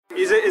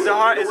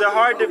it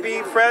hard to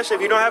be fresh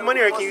if you don't have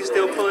money, or can you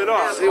still pull it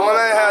off? See, when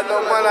I ain't had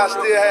no money, I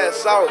still had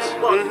sauce.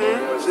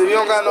 See, if you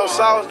don't got no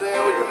sauce, then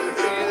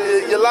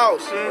you're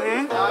lost.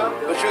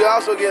 But you can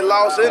also get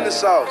lost in the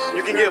sauce.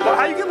 You can get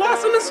how you get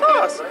lost in the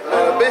sauce?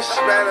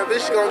 Man, a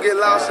bitch gonna get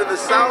lost in the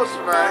sauce,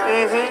 man.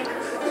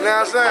 You know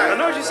what I'm saying? I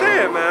know what you're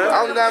saying, man.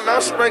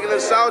 I'm sprinkling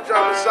the sauce,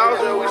 dropping sauce,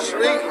 and we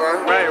street,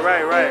 man. Right. You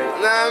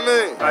know what I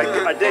mean?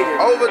 I dig it.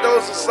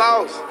 Overdose of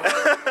sauce.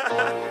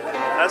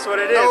 That's what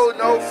it is.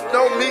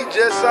 No meat,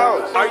 just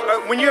sauce.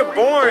 When you're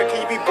born, can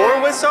you be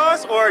born with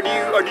sauce, or do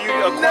you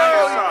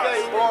acquire sauce?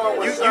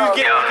 You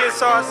get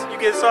sauce. You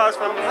get sauce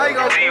from. How you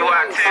gonna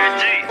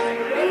T-Y-T-G.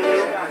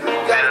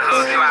 That's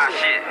some fly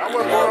shit. I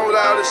wasn't born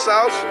without this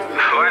sauce.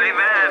 Why they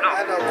mad though? I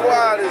had to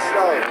acquire this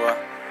sauce.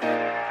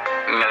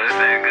 You know, this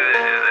ain't good.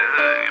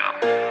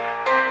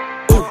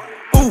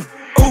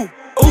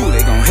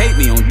 They gon' hate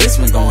me on this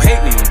one, gon'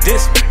 hate me on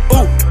this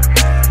one.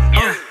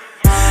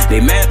 They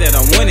mad that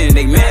I'm winning,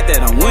 they mad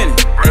that I'm winning.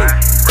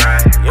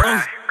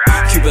 Right.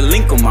 Cupid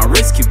link on my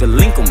wrist, Cupid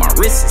link on my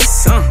wrist,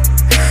 son.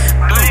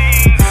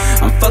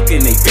 I'm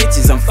fucking they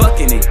bitches, I'm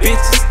fucking they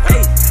bitches.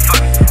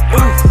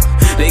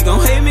 They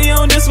gon' hate me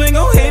on this one,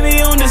 gon' hate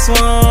me on this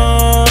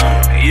one.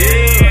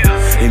 Yeah.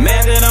 They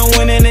mad that I'm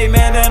winning, they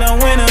mad that I'm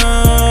winning.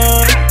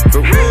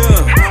 For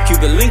real.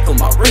 Cupid link on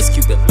my wrist,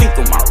 Cupid link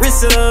on my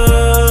wrist.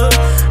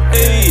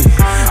 Hey,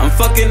 I'm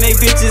fucking they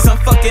bitches, I'm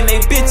fucking they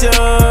bitches.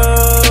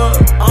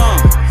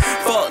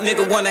 Fuck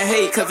nigga wanna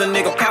hate cause a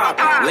nigga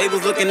poppin'.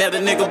 Labels looking at a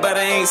nigga but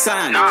I ain't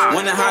signing.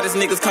 One of the hottest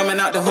niggas coming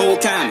out the whole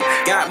county.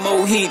 Got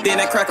more heat than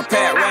that cracker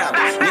pat rapper.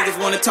 Niggas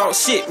wanna talk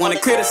shit, wanna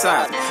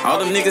criticize me. All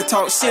them niggas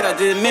talk shit, I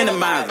just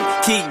minimize them.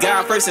 Keep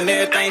God first and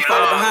everything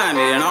follow behind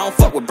it. And I don't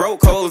fuck with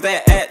broke hoes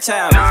that act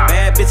childish.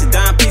 Bad bitches,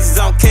 dime pieces,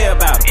 I don't care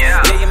about it.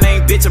 Yeah, your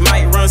main bitch, I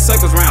might run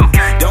circles round.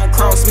 Don't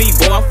cross me,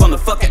 boy, I'm from the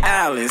fucking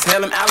islands.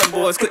 Hell, them island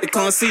boys quick to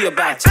come see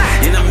about you.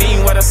 And I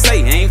mean what I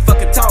say, I ain't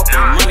fucking talking.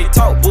 Money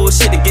talk,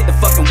 bullshit to get the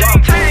fucking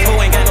walking.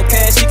 Ho ain't got no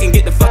cash, she can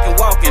get the fucking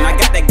walking. I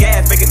got that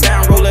gas, break it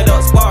down, roll it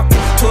up, sparking.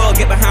 12,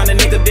 get behind the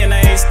nigga, then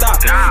I ain't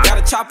stopping.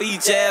 Gotta chopper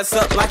each ass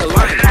up like a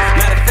lion.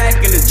 Matter of fact,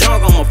 in this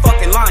jungle, I'm a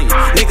fucking lion.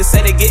 Niggas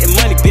say they getting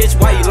money, bitch,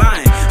 why you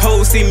lying?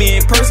 Hoes see me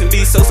in person,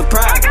 be so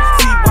surprised.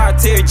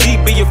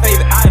 T-Y-T-G, be your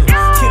favorite idol.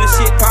 Killer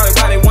shit, probably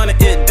why they wanna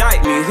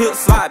indict me. Hook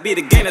slide, be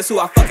the game, that's who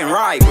I fucking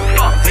ride with.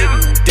 Hate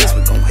me on this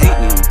one, gon' hate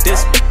me on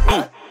this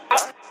one.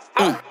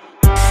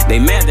 They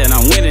mad that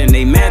I'm winning,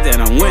 they mad that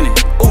I'm winning.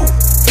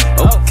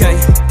 Okay,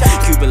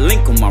 Cupid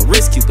link on my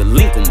wrist, Cupid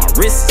link on my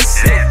wrist.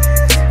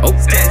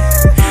 Okay,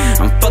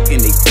 I'm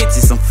fucking they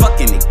bitches, I'm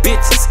fucking they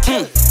bitches.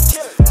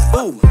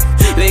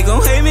 They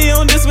gon' hate me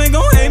on this one,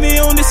 gon' hate me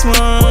on this one.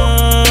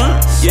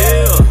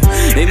 Yeah,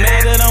 they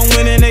mad that I'm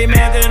winning, they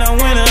mad that I'm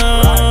winning.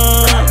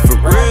 For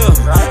real,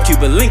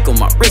 Cupid link on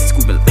my wrist,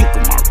 Cupid link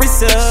on my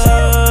wrist.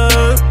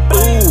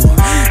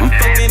 I'm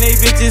fucking they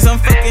bitches, I'm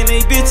fucking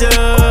they bitches.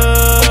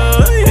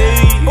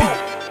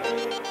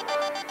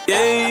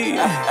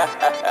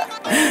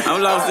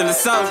 I'm lost in the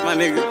sauce, my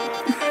nigga.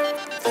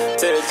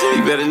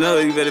 You better know,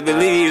 you better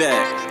believe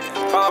that.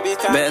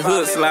 That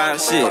hood slide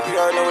shit.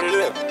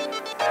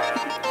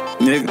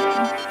 Nigga.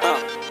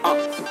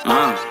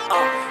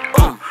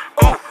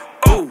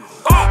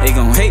 They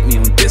gon' hate me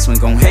on this one,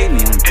 gon' hate me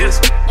on this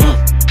one.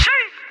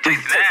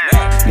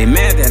 They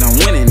mad that I'm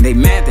winning, they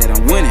mad that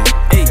I'm winning.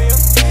 Hey,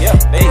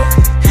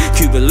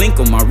 Cupid link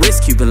on my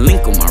wrist, Cupid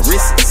link on my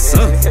wrist.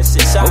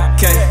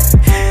 Okay,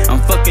 I'm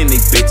fucking they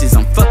bitches,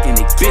 I'm fucking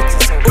they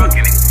bitches.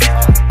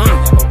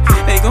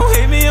 They gon'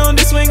 hate me on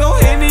this one,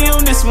 gon' hate me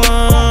on this one.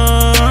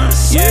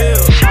 Yeah,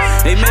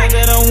 they mad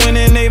that I'm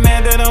winning, they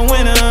mad that I'm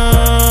winning.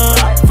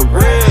 For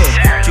real,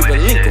 Cupid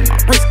link on my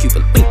wrist,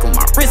 Cupid link on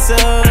my wrist.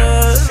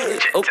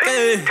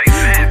 Okay,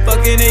 I'm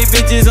fucking they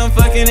bitches, I'm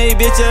fucking they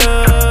bitches.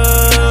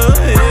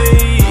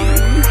 Hey.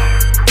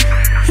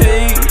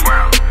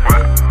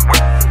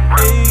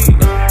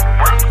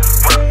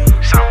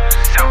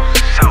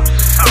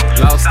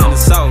 Lost in the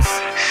sauce.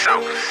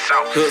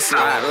 Hood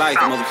slide like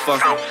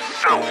motherfucker.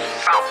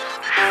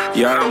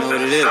 You already know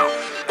what it is.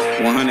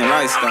 100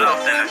 lifestyle.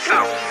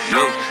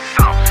 Yeah.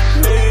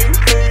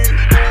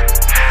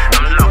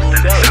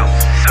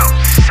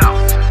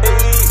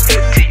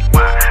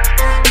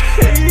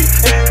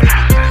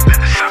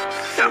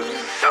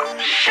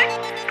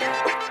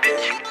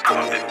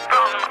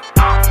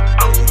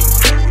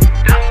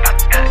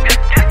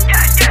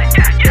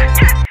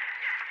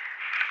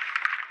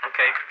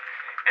 Okay,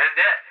 that's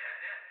that.